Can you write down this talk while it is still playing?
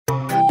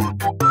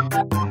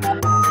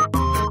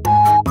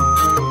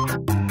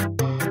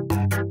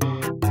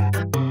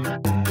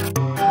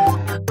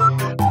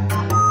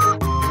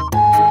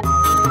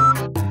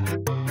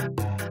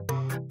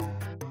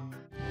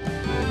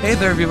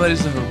there everybody,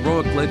 it's the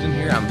Heroic Legend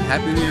here. I'm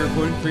happy to be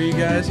recording for you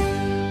guys.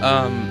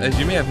 As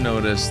you may have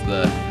noticed,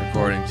 the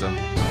recordings I'm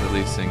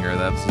releasing, or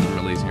the episodes I'm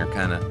releasing, are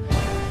kind of,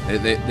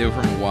 they were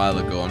from a while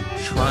ago. I'm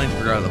trying to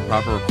figure out the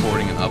proper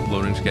recording and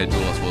uploading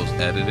schedule as well as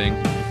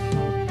editing.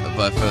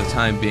 But for the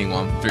time being,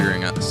 while I'm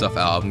figuring out stuff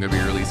out, I'm going to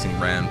be releasing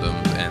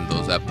randoms and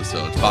those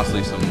episodes,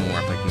 possibly some more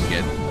if I can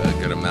get a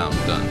good amount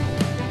done.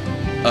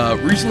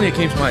 Recently it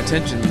came to my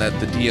attention that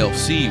the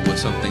DLC was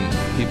something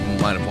people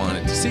might have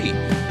wanted to see.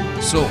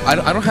 So I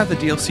don't have the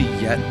DLC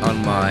yet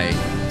on my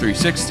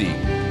 360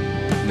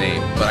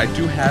 name, but I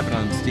do have it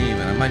on Steam,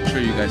 and I might show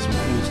you guys some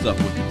cool stuff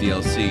with the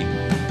DLC,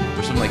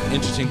 or some like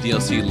interesting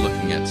DLC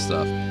looking at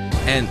stuff.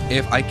 And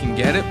if I can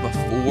get it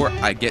before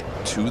I get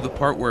to the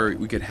part where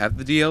we could have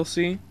the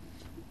DLC,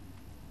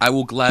 I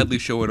will gladly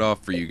show it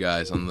off for you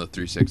guys on the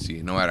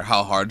 360, no matter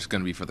how hard it's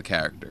going to be for the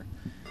character.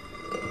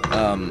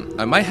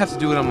 I might have to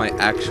do it on my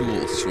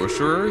actual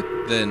sorcerer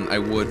than I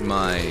would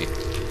my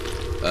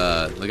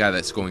the guy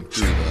that's going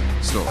through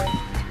the story.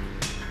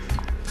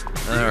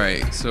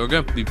 Alright, so we're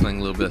going to be playing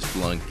a little bit of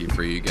Spelunky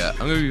for you guys.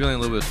 I'm going to be playing a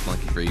little bit of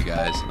Spelunky for you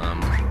guys.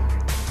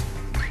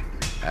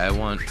 I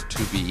want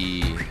to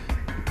be...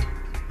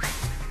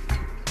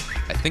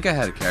 I think I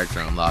had a character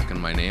unlocked in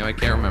my name. I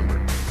can't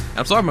remember.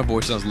 I'm sorry my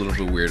voice sounds a little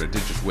bit weird. I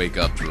did just wake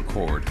up to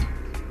record.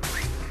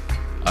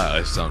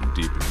 I sound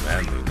deep and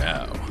manly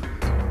now.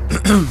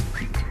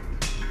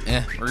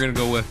 Yeah, we're going to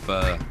go with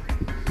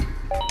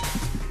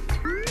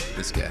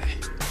this guy.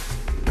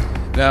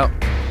 Now,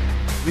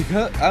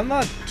 because I'm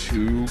not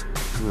too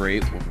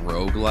great with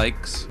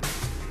roguelikes,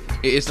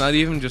 it's not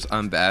even just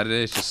I'm bad at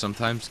it, it's just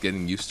sometimes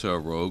getting used to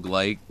a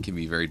roguelike can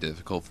be very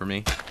difficult for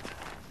me.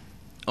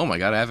 Oh my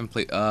god, I haven't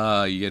played,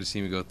 you get to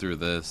see me go through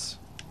this.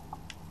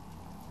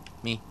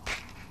 Me.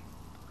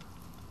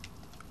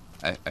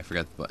 I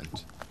forgot the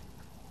buttons.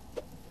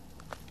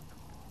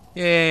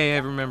 Yay, I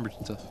remembered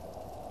stuff.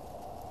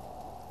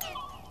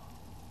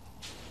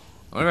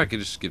 I wonder if I could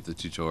just skip the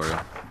tutorial.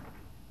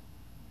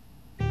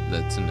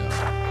 That's a no.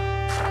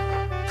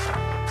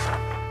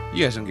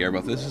 You guys don't care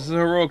about this. This is a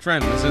heroic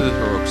friend. This is a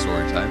heroic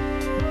story time.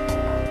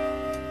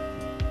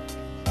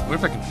 What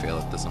if I can fail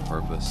at this on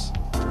purpose?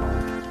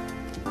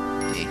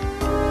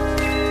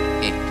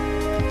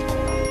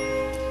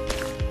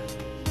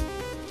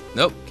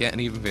 Nope,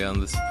 can't even fail on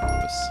this on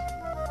purpose.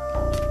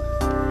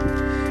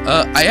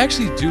 I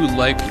actually do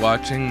like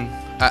watching.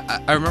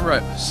 I remember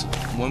at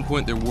one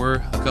point there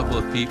were a couple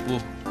of people.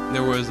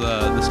 There was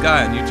this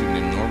guy on YouTube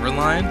named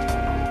Norverline.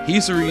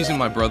 He's the reason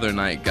my brother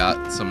and I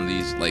got some of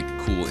these like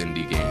cool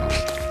indie games,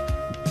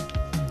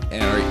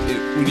 and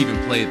we'd even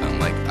play them.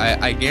 Like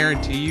I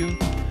guarantee you,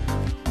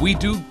 we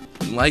do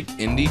like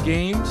indie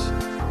games,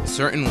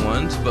 certain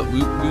ones, but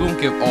we won't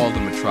give all of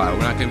them a try.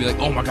 We're not gonna be like,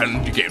 oh my god,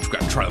 indie games, we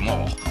gotta try them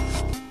all.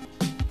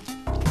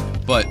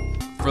 But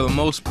for the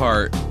most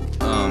part,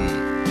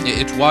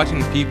 it's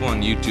watching people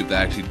on YouTube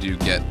that actually do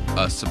get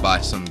us to buy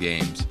some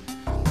games.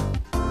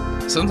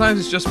 Sometimes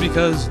it's just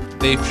because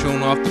they've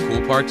shown off the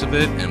cool parts of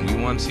it and we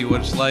want to see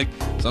what it's like.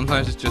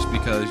 Sometimes it's just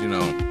because, you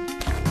know,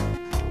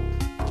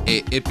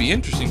 it'd be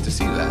interesting to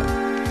see that.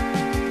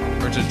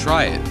 Or to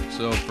try it.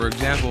 So, for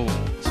example,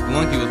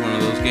 Spelunky was one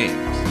of those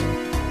games.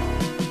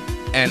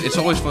 And it's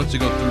always fun to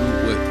go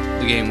through with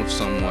the game with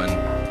someone.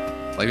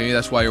 Like, maybe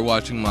that's why you're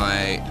watching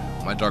my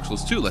Dark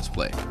Souls 2 Let's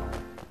Play.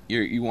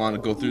 You want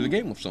to go through the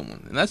game with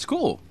someone. And that's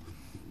cool.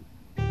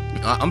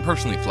 I'm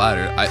personally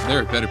flattered. There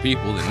are better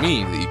people than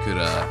me that you could,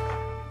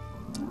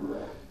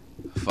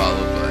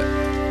 follow, but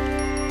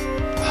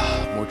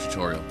more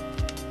tutorial.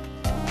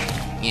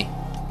 Yeah.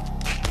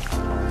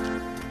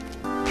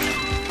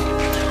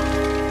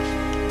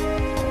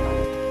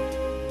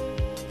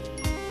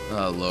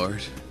 Oh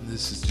lord,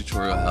 this is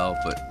tutorial hell.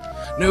 But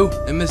no,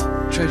 I missed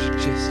treasure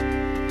chest.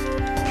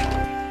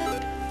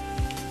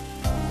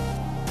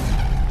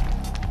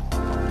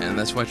 And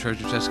that's why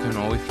treasure chests can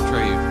always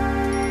betray you.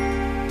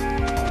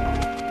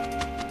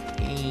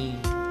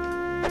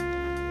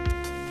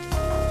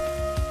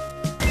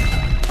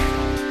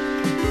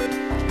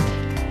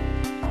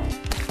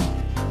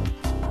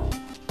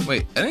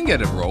 Wait, I didn't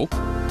get a rope.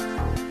 Am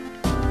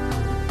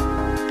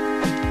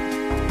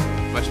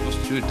I supposed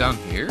to do it down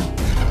here?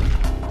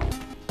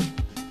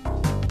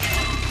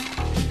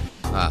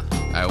 Ah,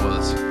 I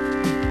was.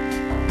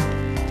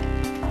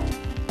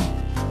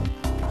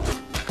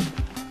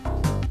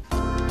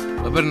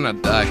 I better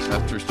not die, because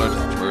after we start the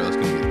tutorial, it's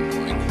gonna get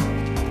annoying.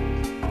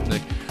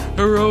 Like,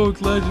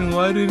 Heroic Legend,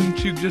 why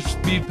didn't you just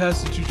speed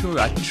past the tutorial?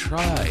 I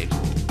tried.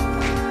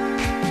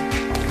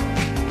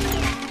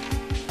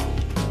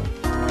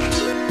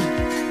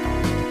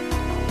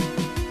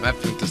 I have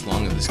to make this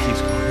long and this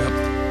keeps going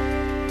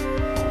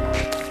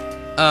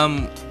up.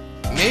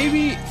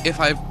 Maybe if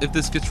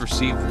this gets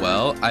received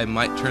well, I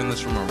might turn this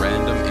from a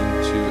random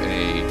into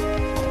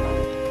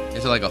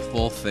like a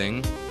full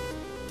thing.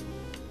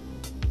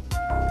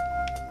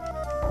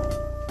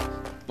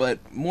 But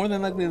more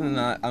than likely than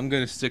not, I'm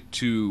gonna stick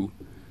to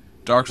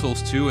Dark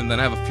Souls 2, and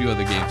then I have a few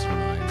other games in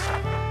mind.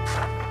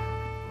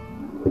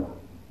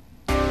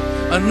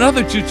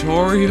 Another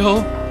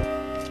tutorial?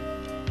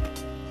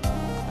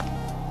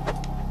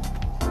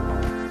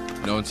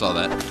 No one saw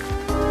that.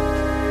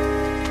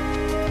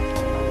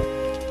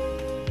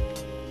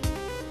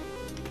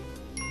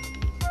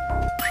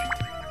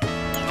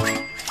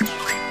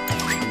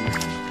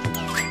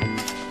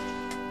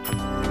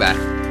 Back.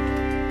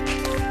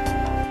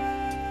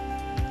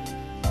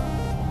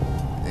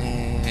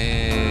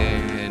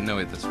 And no,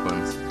 wait, this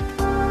buttons.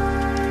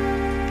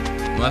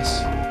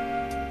 Unless.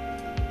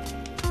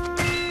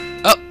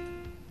 Up.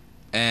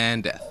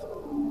 And death.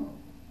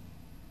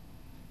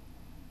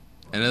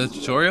 Another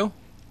tutorial?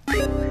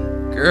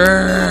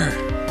 Grrr.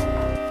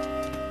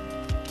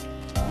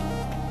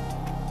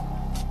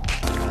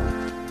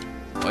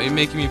 Why are you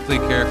making me play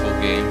careful,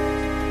 game?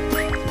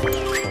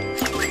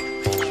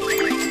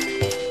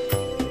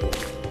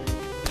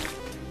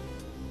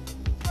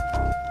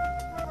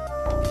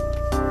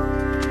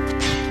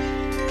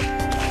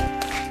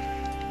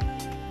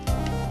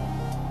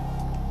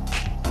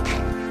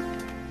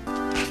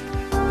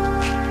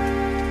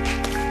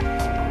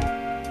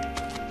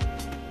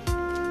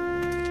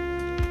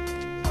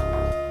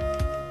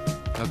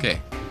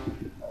 Okay.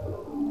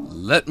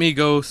 Let me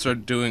go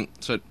start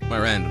my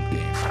random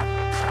game.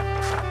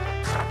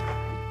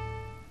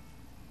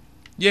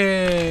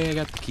 Yay, I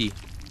got the key.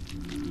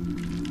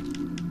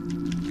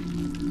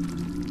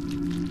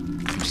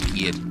 I'm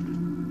scared.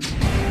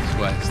 That's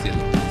why I'm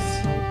stealing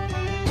this.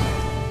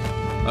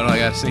 Oh no, I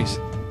gotta sneeze.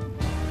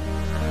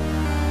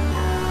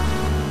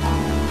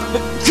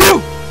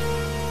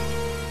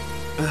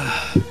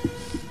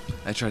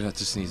 I tried not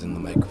to sneeze in the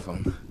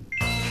microphone.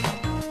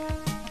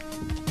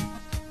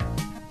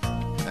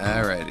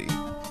 Alrighty.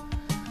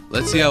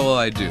 Let's see how well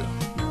I do.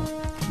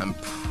 I'm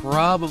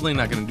probably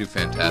not going to do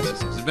fantastic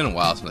since it's been a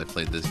while since I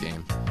played this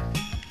game.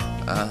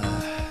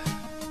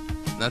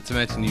 Not to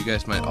mention you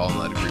guys might all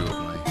not agree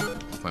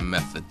with my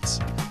methods.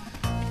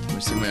 You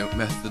see my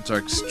methods are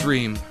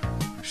extreme,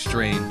 or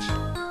strange,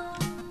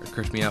 or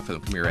curse me out for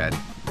them. Come here, Ratty.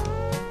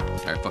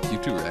 Alright, fuck you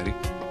too, Ratty.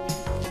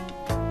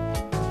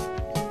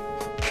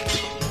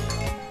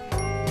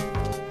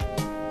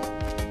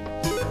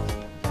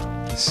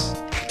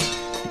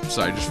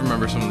 Sorry, just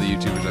remember some of the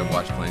YouTubers I've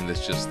watched playing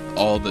this, just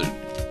all the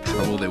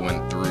trouble they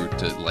went through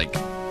to, like,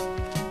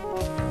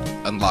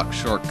 unlock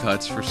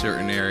shortcuts for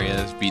certain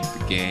areas, beat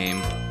the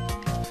game,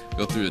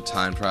 go through the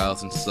time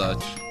trials and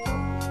such.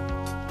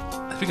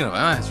 Speaking of,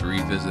 I might have to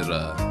revisit,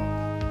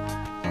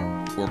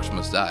 Orcs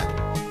Must Die.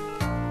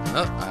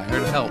 Oh, I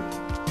heard help.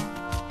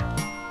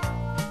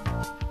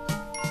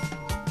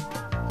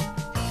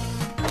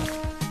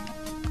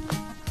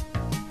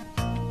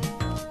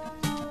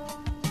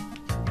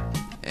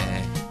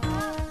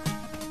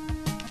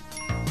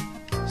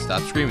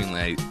 Stop screaming,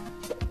 lady.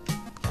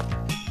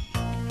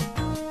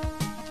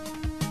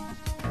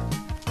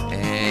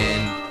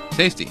 And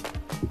safety.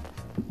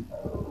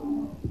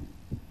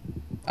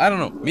 I don't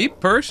know. Me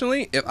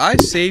personally, if I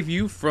save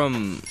you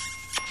from,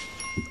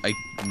 like,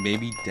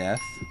 maybe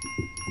death,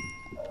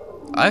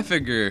 I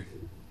figure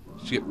you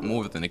should get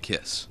more than a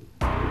kiss.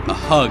 A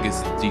hug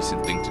is a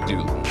decent thing to do.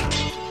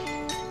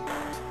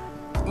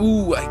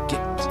 Ooh, I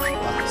get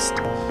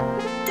lost.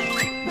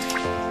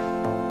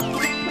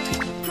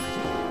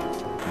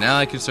 Now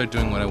I can start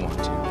doing what I want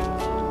to.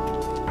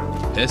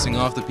 Pissing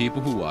off the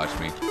people who watch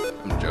me.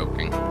 I'm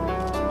joking.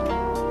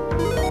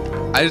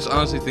 I just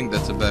honestly think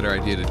that's a better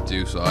idea to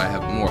do so I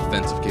have more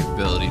offensive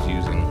capabilities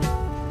using.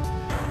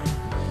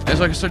 And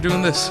so I can start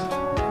doing this.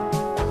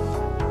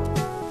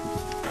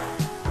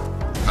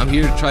 I'm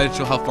here to try to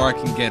show how far I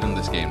can get in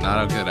this game, not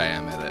how good I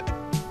am at it.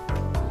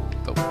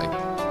 But I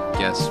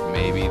guess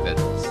maybe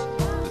that's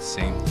the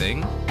same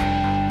thing.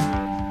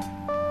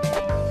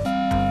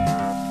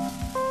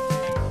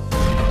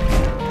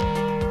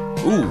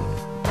 Ooh.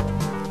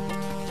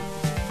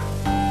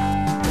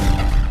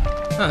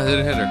 Huh, I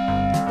didn't hit her.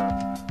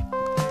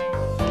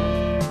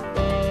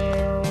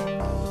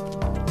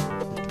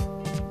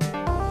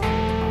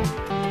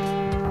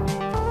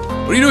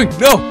 What are you doing?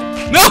 No!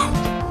 No!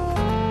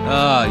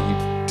 Ah, you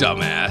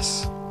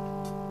dumbass.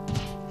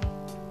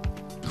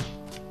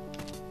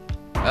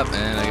 Up,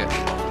 and I got.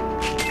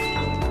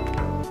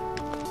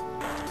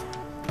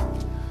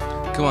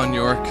 Come on,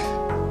 York.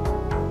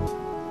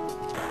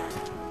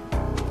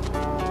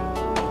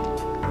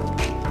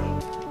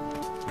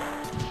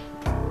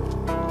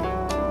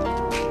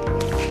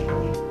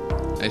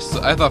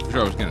 I thought for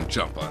sure I was gonna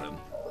jump on him.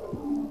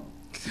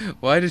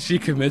 Why did she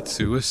commit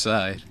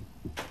suicide?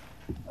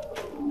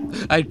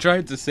 I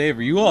tried to save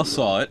her. You all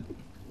saw it.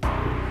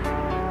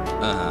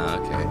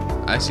 Okay.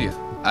 I see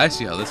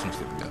how this one's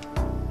gonna go.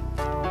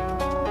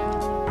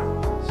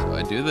 So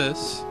I do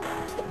this.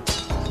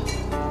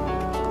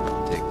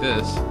 Take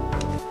this.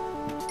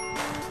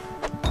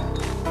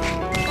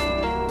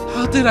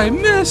 How did I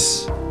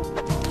miss?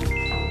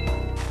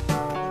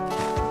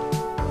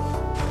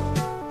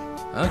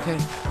 Okay.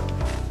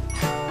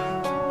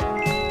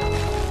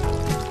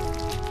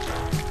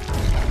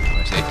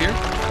 Here?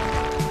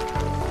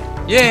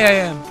 Yeah, I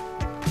am.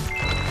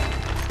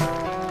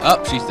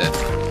 Oh, she's dead.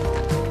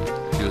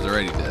 She was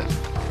already dead.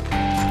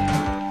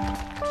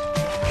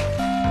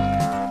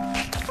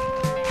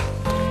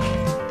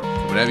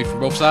 Come coming at me from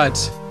both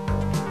sides.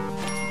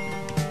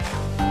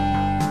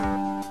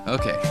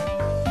 Okay.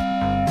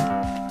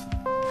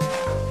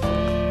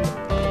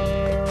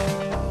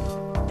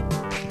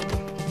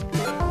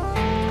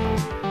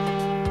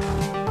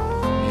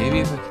 Maybe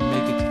if I can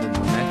make it to the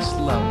next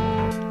level.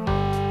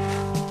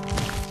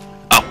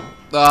 Oh!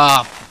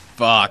 Ah,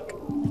 fuck.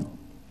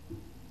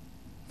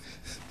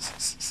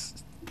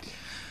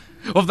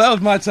 Well, that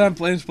was my time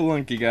playing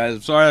Spelunky, guys.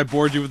 I'm sorry I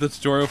bored you with the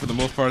tutorial for the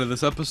most part of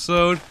this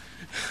episode.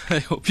 I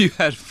hope you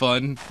had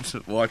fun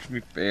to watch me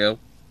fail.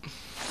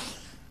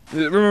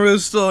 Remember,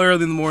 it's still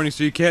early in the morning,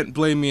 so you can't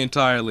blame me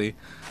entirely.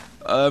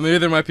 Maybe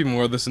there might be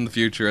more of this in the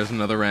future as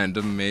another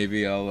random.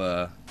 Maybe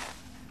I'll,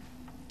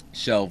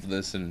 shelve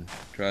this and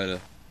try to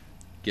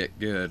get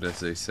good, as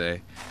they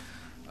say.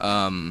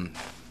 But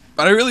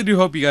I really do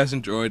hope you guys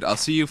enjoyed. I'll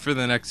see you for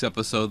the next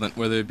episode,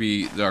 whether it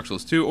be Dark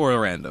Souls 2 or a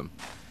random.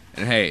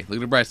 And hey, look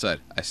at the bright side.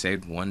 I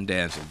saved one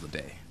damsel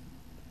today.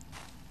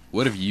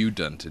 What have you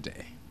done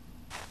today?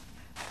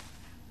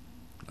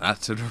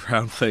 Not sit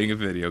around playing a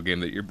video game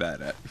that you're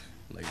bad at.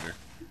 Later.